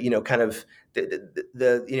if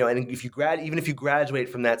you graduate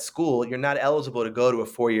from that school, you're not eligible to go to a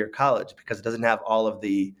 4-year college because it doesn't have all of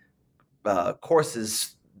the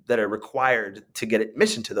courses that are required to get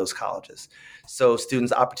admission to those colleges. So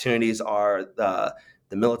students' opportunities are the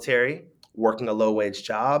military, working a low-wage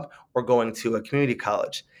job, or going to a community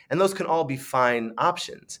college. And those can all be fine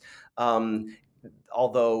options.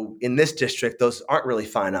 Although in this district, those aren't really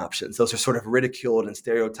fine options. Those are sort of ridiculed and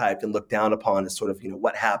stereotyped and looked down upon as sort of,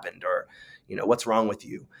 what happened or, what's wrong with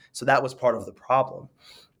you. So that was part of the problem.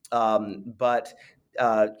 But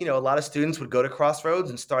a lot of students would go to Crossroads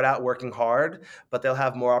and start out working hard, but they'll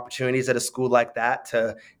have more opportunities at a school like that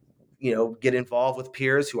to, get involved with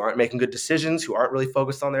peers who aren't making good decisions, who aren't really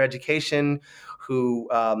focused on their education, who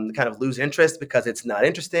kind of lose interest because it's not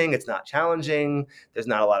interesting, it's not challenging, there's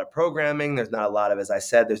not a lot of programming, there's not a lot of, as I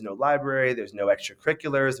said, there's no library, there's no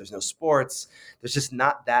extracurriculars, there's no sports, there's just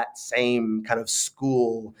not that same kind of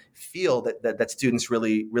school feel that students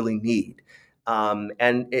really, really need.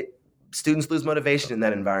 Students lose motivation in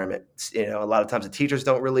that environment. A lot of times the teachers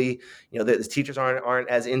don't really, the teachers aren't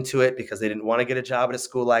as into it because they didn't want to get a job at a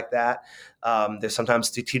school like that. There's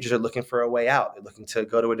sometimes teachers are looking for a way out. They're looking to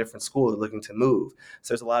go to a different school. They're looking to move.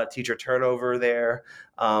 So there's a lot of teacher turnover there.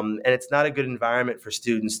 And it's not a good environment for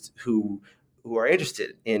students who are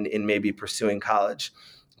interested in maybe pursuing college.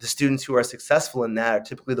 The students who are successful in that are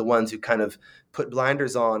typically the ones who kind of put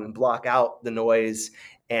blinders on and block out the noise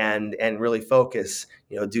and really focus,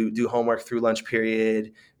 do homework through lunch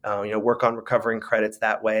period, work on recovering credits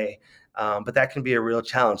that way. But that can be a real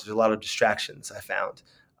challenge. There's a lot of distractions, I found.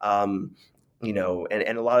 And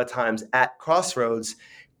a lot of times at Crossroads,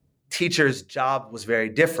 teachers' job was very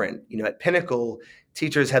different. At Pinnacle,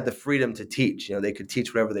 teachers had the freedom to teach. They could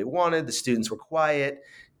teach whatever they wanted. The students were quiet.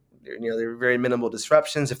 There were very minimal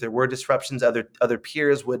disruptions. If there were disruptions, other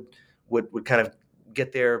peers would kind of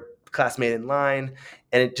get their classmate in line,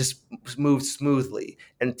 and it just moved smoothly.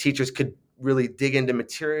 And teachers could really dig into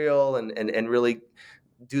material and really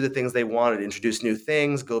do the things they wanted, introduce new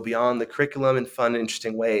things, go beyond the curriculum in fun,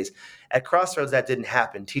 interesting ways. At Crossroads, that didn't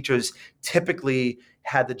happen. Teachers typically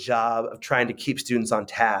had the job of trying to keep students on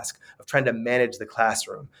task, of trying to manage the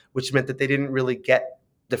classroom, which meant that they didn't really get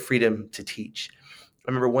the freedom to teach. I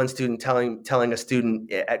remember one student telling a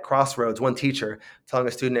student at Crossroads, one teacher telling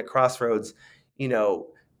a student at Crossroads,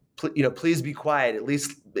 please be quiet. At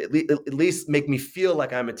least make me feel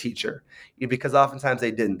like I'm a teacher, because oftentimes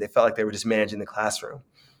they didn't. They felt like they were just managing the classroom.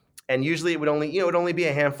 And usually it would only be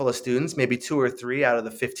a handful of students, maybe 2 or 3 out of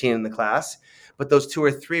the 15 in the class. But those 2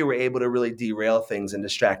 or 3 were able to really derail things and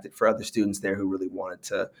distract it for other students there who really wanted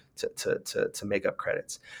to make up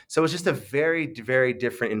credits. So it's just a very, very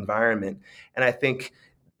different environment. And I think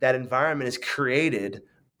that environment is created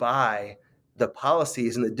by the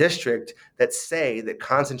policies in the district that say that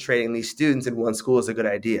concentrating these students in one school is a good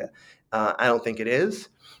idea. I don't think it is.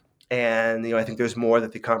 And, I think there's more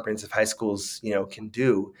that the comprehensive high schools, can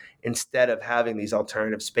do instead of having these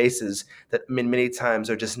alternative spaces that many times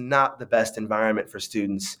are just not the best environment for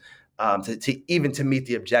students to meet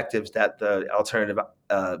the objectives that the alternative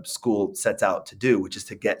school sets out to do, which is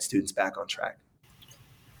to get students back on track.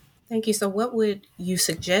 Thank you. So what would you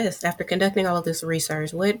suggest after conducting all of this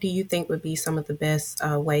research? What do you think would be some of the best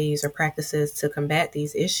ways or practices to combat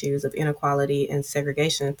these issues of inequality and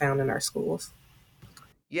segregation found in our schools?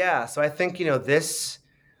 Yeah, so I think, this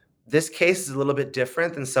case is a little bit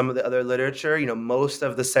different than some of the other literature. Most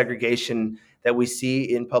of the segregation that we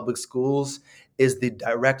see in public schools is the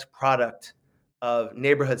direct product of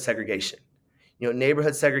neighborhood segregation.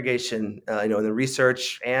 Neighborhood segregation, in the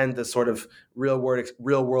research and the sort of real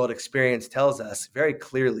world experience tells us very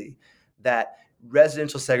clearly that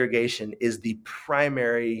residential segregation is the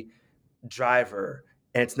primary driver,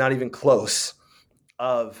 and it's not even close,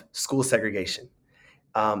 of school segregation.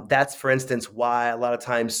 That's, for instance, why a lot of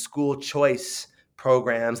times school choice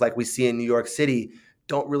programs like we see in New York City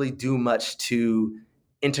don't really do much to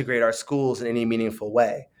integrate our schools in any meaningful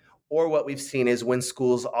way. Or what we've seen is when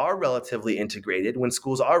schools are relatively integrated, when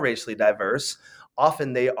schools are racially diverse,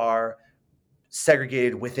 often they are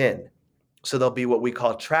segregated within. So there'll be what we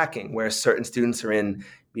call tracking, where certain students are in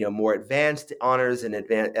more advanced honors and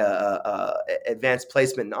advanced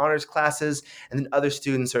placement and honors classes, and then other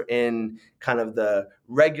students are in kind of the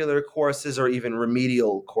regular courses or even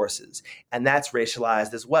remedial courses, and that's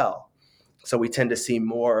racialized as well. So we tend to see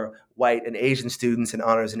more white and Asian students in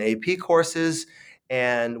honors and AP courses,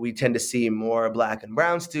 and we tend to see more Black and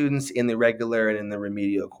brown students in the regular and in the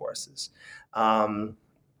remedial courses.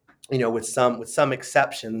 With some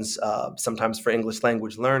exceptions, sometimes for English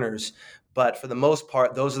language learners. But for the most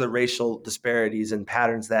part, those are the racial disparities and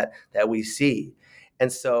patterns that we see. And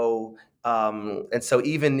so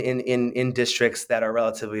even in districts that are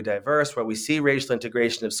relatively diverse, where we see racial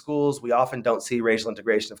integration of schools, we often don't see racial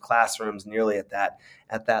integration of classrooms nearly at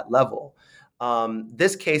that level.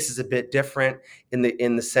 This case is a bit different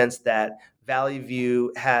in the sense that Valley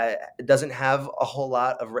View doesn't have a whole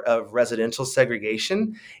lot of residential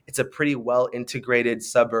segregation. It's a pretty well integrated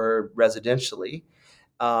suburb residentially.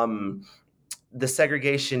 The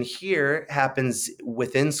segregation here happens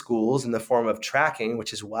within schools in the form of tracking,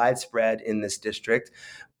 which is widespread in this district.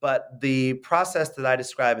 But the process that I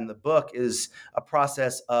describe in the book is a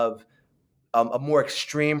process of a more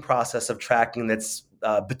extreme process of tracking that's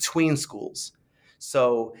between schools.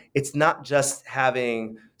 So it's not just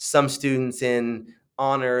having some students in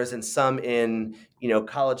honors and some in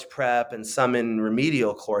college prep and some in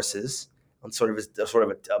remedial courses on sort of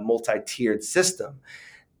a multi-tiered system,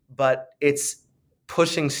 but it's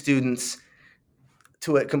pushing students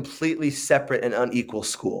to a completely separate and unequal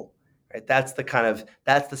school. Right? That's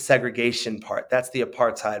the segregation part. That's the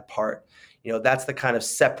apartheid part. That's the kind of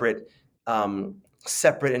separate and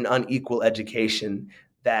unequal education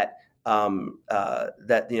that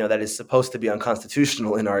is supposed to be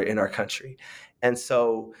unconstitutional in our country. And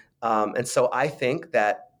so I think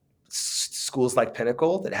that schools like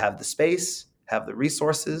Pinnacle that have the space, have the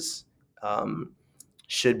resources,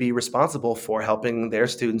 should be responsible for helping their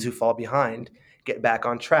students who fall behind get back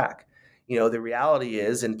on track. The reality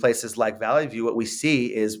is, in places like Valley View, what we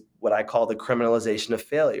see is what I call the criminalization of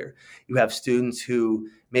failure. You have students who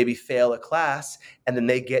maybe fail a class, and then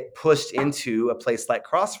they get pushed into a place like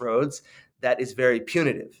Crossroads that is very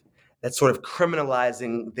punitive, that's sort of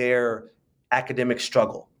criminalizing their academic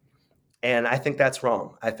struggle. And I think that's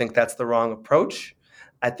wrong. I think that's the wrong approach.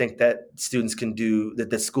 I think that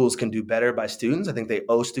that schools can do better by students. I think they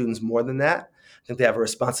owe students more than that. I think they have a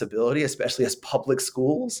responsibility, especially as public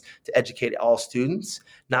schools, to educate all students,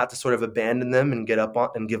 not to sort of abandon them and give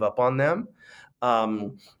up on them.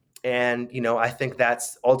 And I think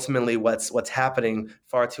that's ultimately what's happening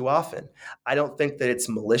far too often. I don't think that it's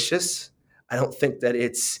malicious. I don't think that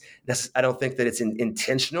it's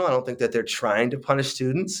intentional. I don't think that they're trying to punish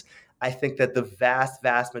students. I think that the vast,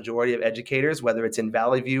 vast majority of educators, whether it's in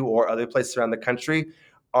Valley View or other places around the country,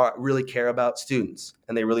 really care about students,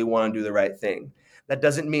 and they really want to do the right thing. That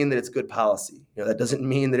doesn't mean that it's good policy. That doesn't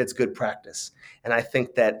mean that it's good practice. And I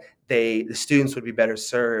think that the students would be better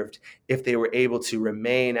served if they were able to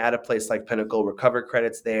remain at a place like Pinnacle, recover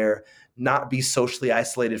credits there, not be socially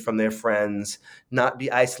isolated from their friends, not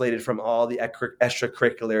be isolated from all the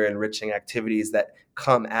extracurricular enriching activities that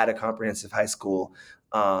come at a comprehensive high school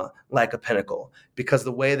like a Pinnacle. Because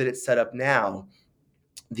the way that it's set up now,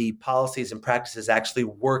 the policies and practices actually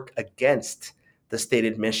work against the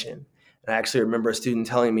stated mission. And I actually remember a student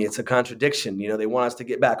telling me it's a contradiction. They want us to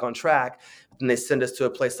get back on track, but then they send us to a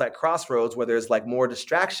place like Crossroads where there's like more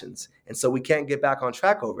distractions. And so we can't get back on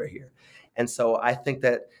track over here. And so I think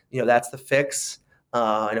that, that's the fix.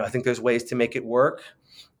 I think there's ways to make it work,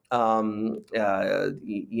 to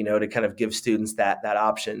kind of give students that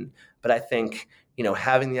option. But I think,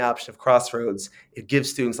 having the option of Crossroads, it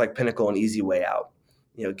gives students like Pinnacle an easy way out.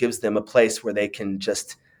 It gives them a place where they can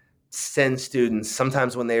just send students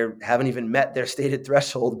sometimes when they haven't even met their stated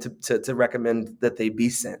threshold to recommend that they be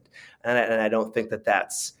sent. And I don't think that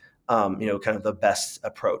that's, kind of the best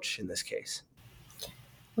approach in this case.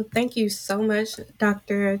 Well, thank you so much,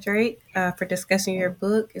 Dr. Drake, for discussing your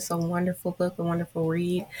book. It's a wonderful book, a wonderful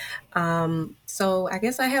read. So I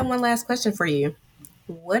guess I have one last question for you.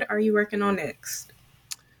 What are you working on next?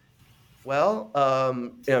 Well,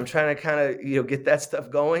 I'm trying to kind of, get that stuff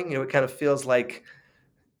going. It kind of feels like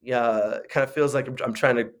I'm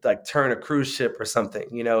trying to like turn a cruise ship or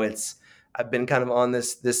something. I've been kind of on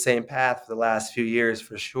this same path for the last few years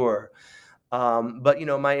for sure. But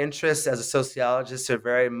my interests as a sociologist are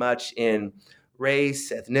very much in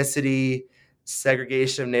race, ethnicity,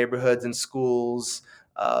 segregation of neighborhoods and schools,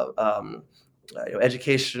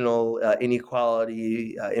 educational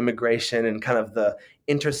inequality, immigration, and kind of the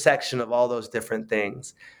intersection of all those different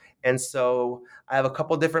things. And so I have a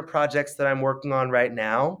couple different projects that I'm working on right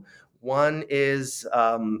now. One is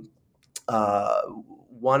an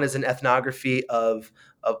ethnography of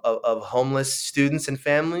homeless students and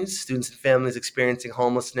families experiencing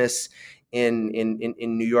homelessness in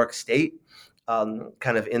New York State,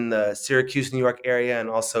 kind of in the Syracuse, New York area, and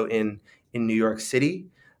also in New York City.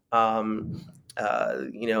 And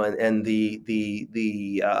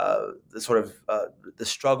the sort of the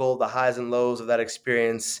struggle, the highs and lows of that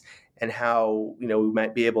experience, and how we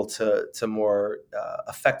might be able to more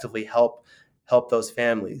effectively help those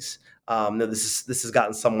families. This has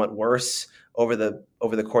gotten somewhat worse over the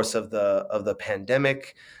course of the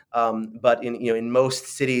pandemic, but in most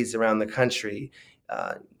cities around the country,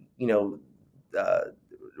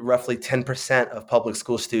 roughly 10% of public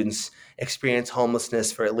school students experience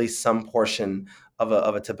homelessness for at least some portion of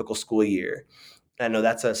a typical school year. And I know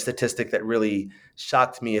that's a statistic that really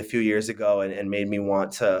shocked me a few years ago and made me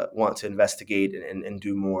want to investigate and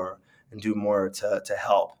do more to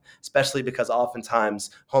help, especially because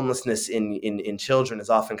oftentimes homelessness in children is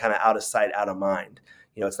often kind of out of sight, out of mind.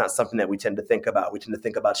 It's not something that we tend to think about. We tend to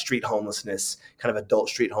think about street homelessness, kind of adult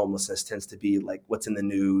street homelessness tends to be like what's in the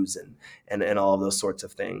news and all of those sorts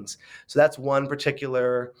of things. So that's one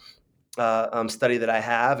particular study that I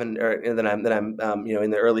have and that I'm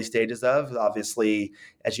in the early stages of. Obviously,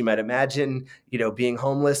 as you might imagine, being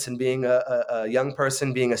homeless and being a young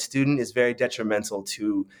person, being a student is very detrimental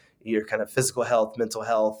to your kind of physical health, mental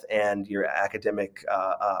health, and your academic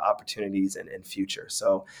opportunities and future.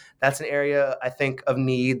 So that's an area, I think, of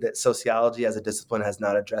need that sociology as a discipline has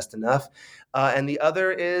not addressed enough. And the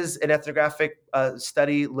other is an ethnographic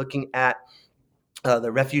study looking at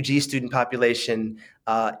the refugee student population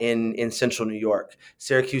in central New York.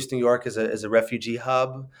 Syracuse, New York is a refugee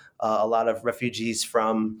hub. A lot of refugees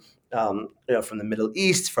from the Middle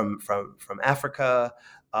East, from Africa,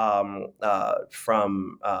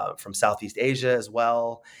 from Southeast Asia as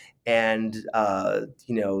well. and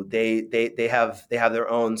they have their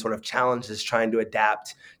own sort of challenges trying to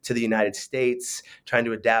adapt to the United States, trying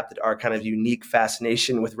to adapt our kind of unique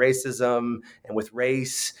fascination with racism and with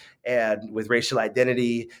race and with racial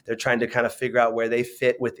identity. They're trying to kind of figure out where they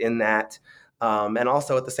fit within that. And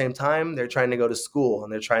also at the same time, they're trying to go to school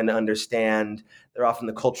and they're trying to understand. They're often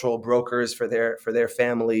the cultural brokers for their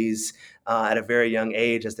families at a very young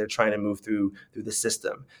age as they're trying to move through the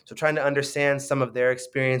system. So trying to understand some of their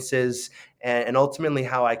experiences and ultimately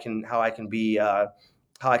how I can be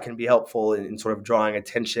helpful in sort of drawing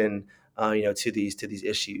attention to these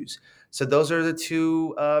issues. So those are the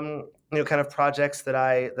two kind of projects that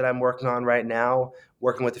I'm working on right now.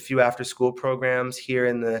 Working with a few after school programs here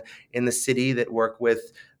in the city that work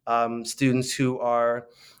with students who are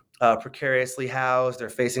precariously housed, or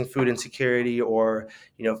facing food insecurity, or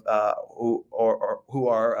who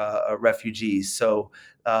are refugees. So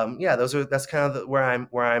that's kind of where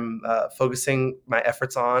I'm focusing my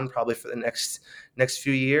efforts on probably for the next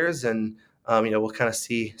few years, and we'll kind of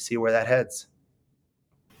see where that heads.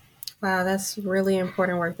 Wow, that's really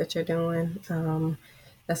important work that you're doing.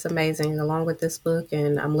 That's amazing, along with this book,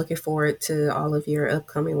 and I'm looking forward to all of your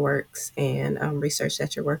upcoming works and research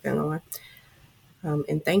that you're working on.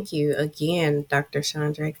 And thank you again, Dr.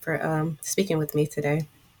 Sean Drake, for speaking with me today.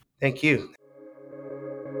 Thank you.